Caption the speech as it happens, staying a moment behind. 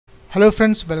Hello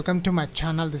friends, welcome to my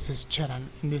channel. This is Charan.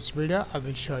 In this video I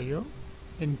will show you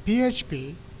in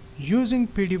PHP using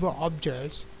PDO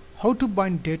objects how to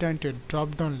bind data into a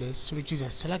drop-down list, which is a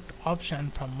select option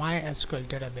from MySQL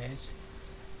database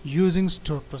using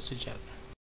store procedure.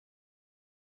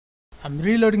 I'm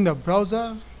reloading the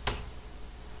browser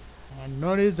and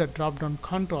notice the drop-down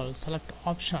control select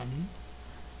option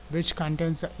which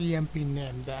contains the EMP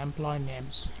name, the employee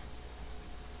names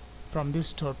from this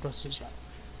store procedure.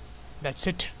 That's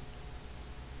it.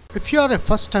 If you are a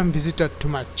first time visitor to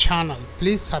my channel,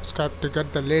 please subscribe to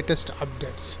get the latest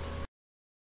updates.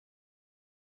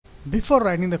 Before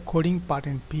writing the coding part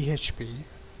in PHP,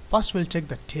 first we'll check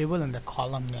the table and the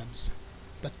column names.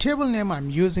 The table name I'm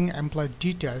using employee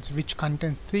details, which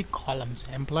contains 3 columns: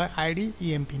 employee ID,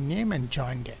 EMP name and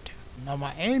join date. Now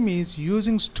my aim is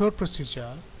using store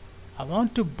procedure. I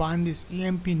want to bind this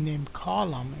EMP name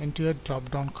column into a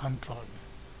drop-down control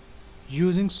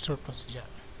using store procedure.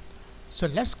 So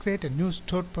let's create a new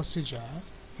store procedure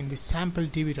in the sample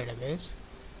DB database.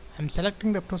 I'm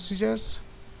selecting the procedures.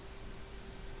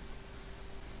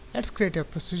 Let's create a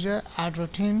procedure, add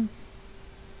routine.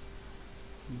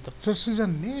 The procedure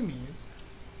name is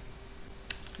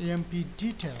EMP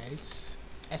details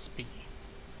SP.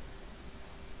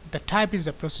 The type is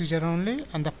a procedure only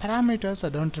and the parameters I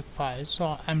don't require,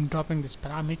 so I'm dropping this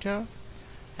parameter.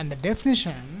 And the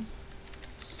definition,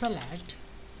 select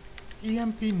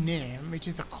EMP name, which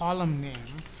is a column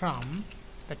name from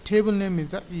the table name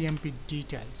is the EMP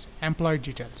details, employee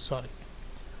details, sorry.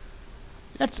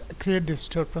 Let's create this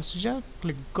store procedure,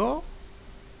 click go,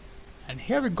 and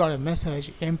here we got a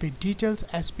message, EMP details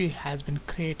SP has been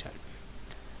created.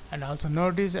 And also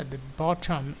notice at the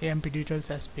bottom EMP details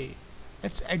SP.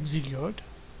 Let's execute,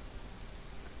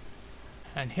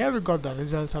 and here we got the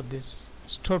results of this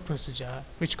store procedure,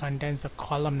 which contains the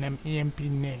column name EMP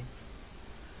name.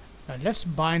 Now let's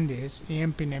bind this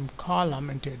EMP name column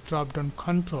into a drop-down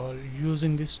control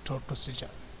using this store procedure.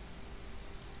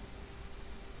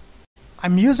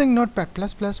 I'm using Notepad++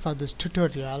 for this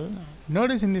tutorial.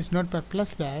 Notice in this Notepad++,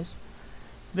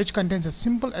 which contains a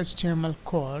simple HTML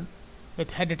code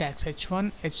with header tags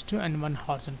h1, h2 and one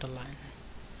horizontal line.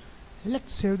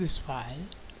 Let's save this file.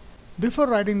 Before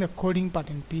writing the coding part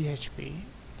in PHP,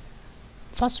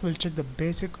 first we'll check the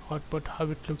basic output, how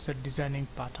it looks at designing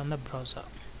part on the browser.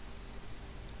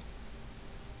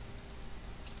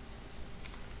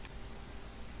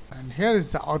 And here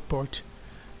is the output.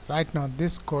 Right now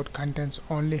this code contains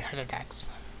only header tags.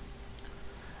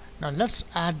 Now let's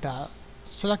add the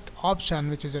select option,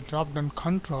 which is a drop-down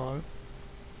control.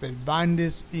 We'll bind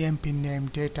this EMP name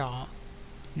data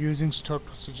using store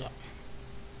procedure.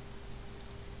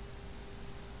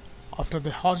 After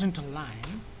the horizontal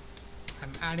line,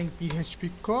 I'm adding PHP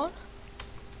code,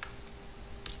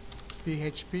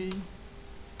 PHP.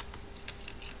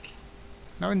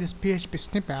 Now in this PHP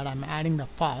snippet, I'm adding the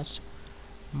first,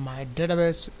 my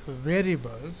database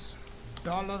variables,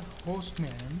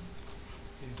 $hostname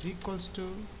is equals to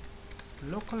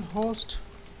localhost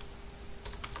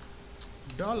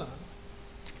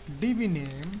 $db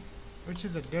name, which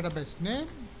is a database name.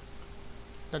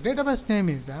 The database name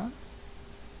is a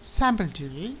sample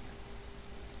DB.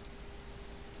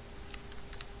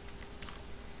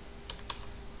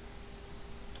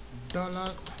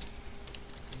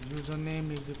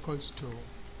 Username is equals to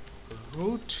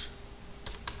root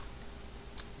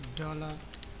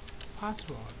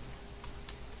 $password.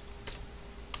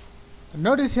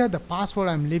 Notice here the password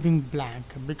I'm leaving blank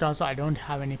because I don't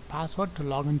have any password to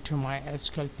log into my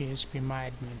SQL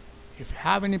phpmyadmin. If you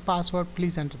have any password,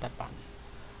 please enter that one.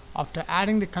 After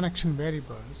adding the connection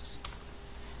variables,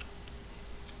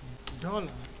 $con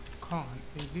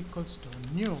is equals to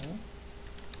new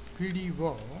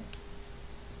PDO.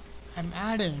 I'm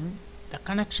adding the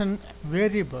connection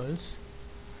variables,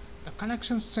 the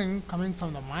connection string coming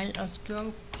from the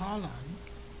MySQL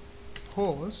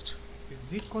host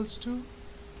is equals to,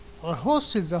 our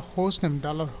host is a hostname,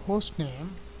 $hostname.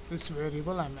 This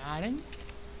variable I'm adding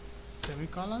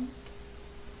semicolon.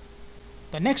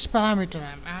 The next parameter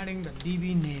I'm adding the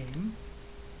DB name.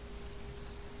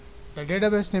 The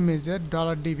database name is a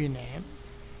 $db name,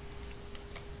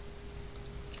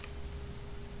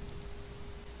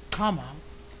 comma.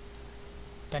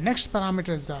 The next parameter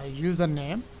is a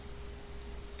username,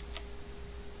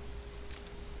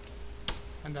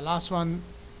 and the last one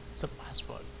is a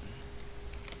password.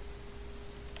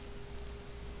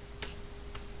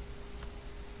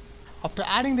 After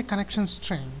adding the connection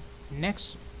string,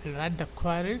 next we'll write the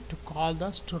query to call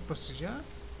the store procedure.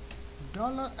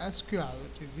 $SQL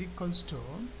is equals to,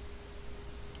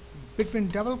 between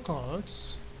double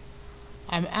quotes,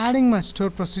 I'm adding my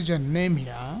stored procedure name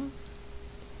here.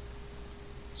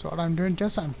 So what I'm doing,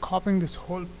 just I'm copying this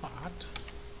whole part,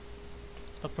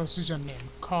 the procedure name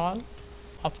call.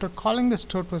 After calling the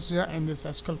stored procedure in this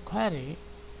SQL query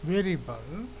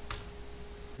variable,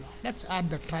 let's add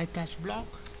the try catch block.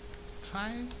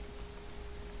 Try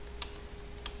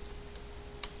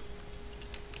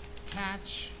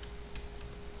catch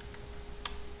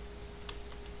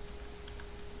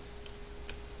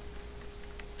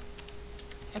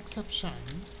exception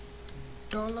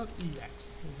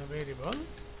 $ex is a variable.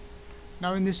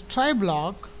 Now in this try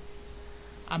block,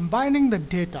 I'm binding the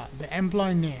data, the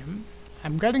employee name.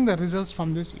 I'm getting the results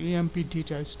from this emp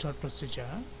details stored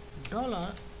procedure.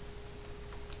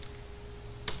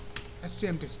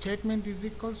 $stmt statement is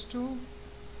equals to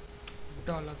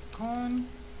 $con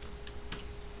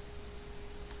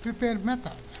prepare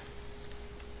method.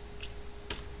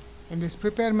 In this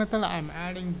prepare method, I'm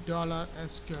adding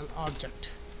 $SQL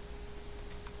object.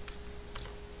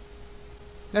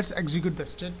 Let's execute the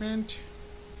statement.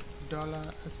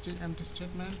 $stmt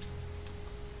statement.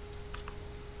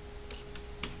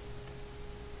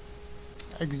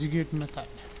 Execute method.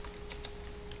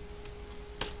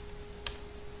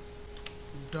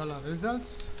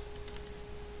 $results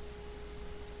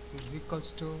is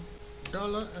equals to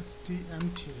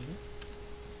 $stmt.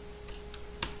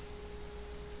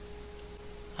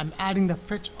 I'm adding the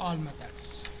fetch all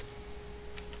methods.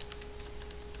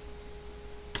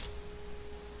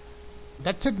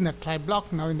 That's it in the try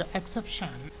block. Now in the exception,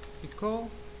 echo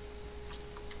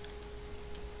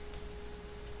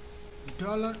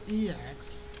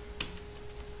 $ex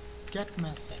get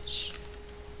message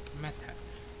method.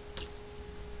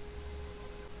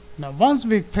 Now once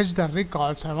we fetch the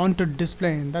records, I want to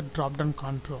display in the drop-down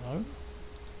control.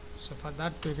 So for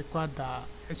that we require the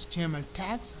HTML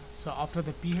tags. So after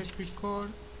the PHP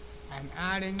code, I'm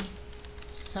adding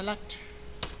select.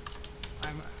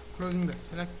 I'm closing the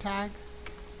select tag.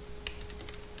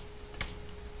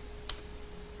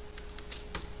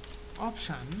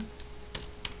 Option.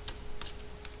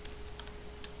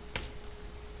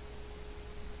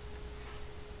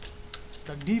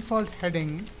 The default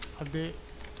heading of the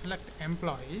select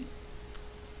employee.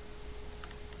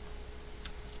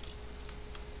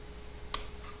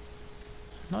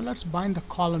 Now let's bind the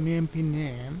column emp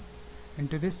name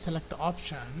into this select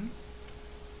option.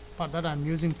 For that I'm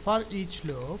using for each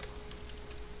loop.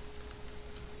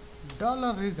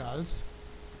 $results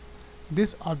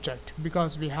this object,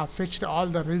 because we have fetched all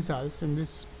the results in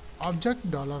this object.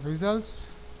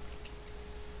 $results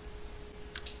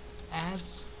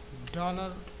as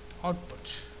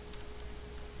 $output.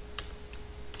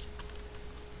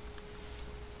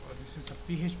 Oh, this is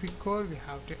a PHP code. We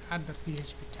have to add the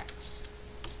PHP tags.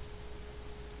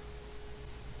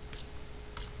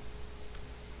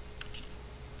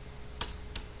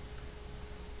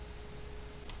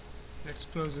 Let's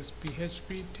close this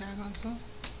PHP tag also.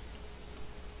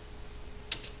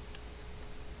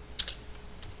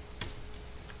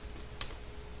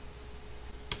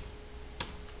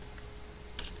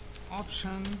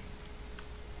 Option.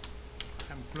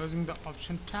 I'm closing the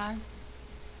option tag.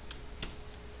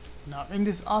 Now in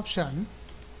this option,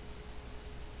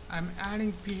 I'm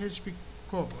adding PHP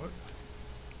code.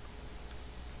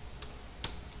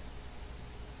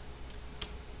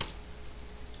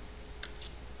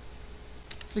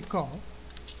 Echo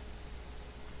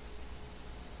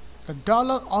the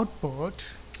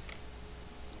 $output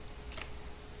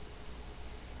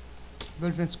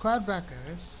between square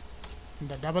brackets in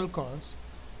the double quotes.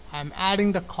 I'm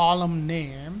adding the column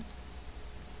name,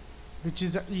 which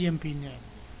is the emp name.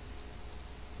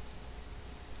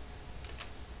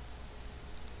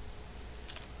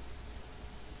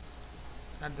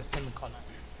 At the semicolon.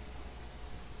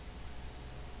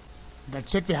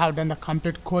 That's it. We have done the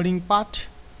complete coding part.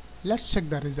 Let's check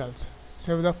the results.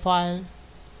 Save the file.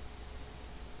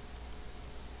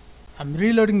 I'm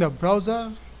reloading the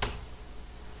browser,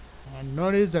 and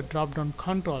notice the drop-down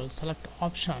control select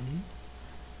option,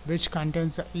 which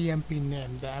contains the emp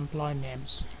name, the employee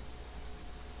names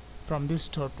from this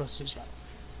stored procedure.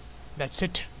 That's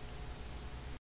it.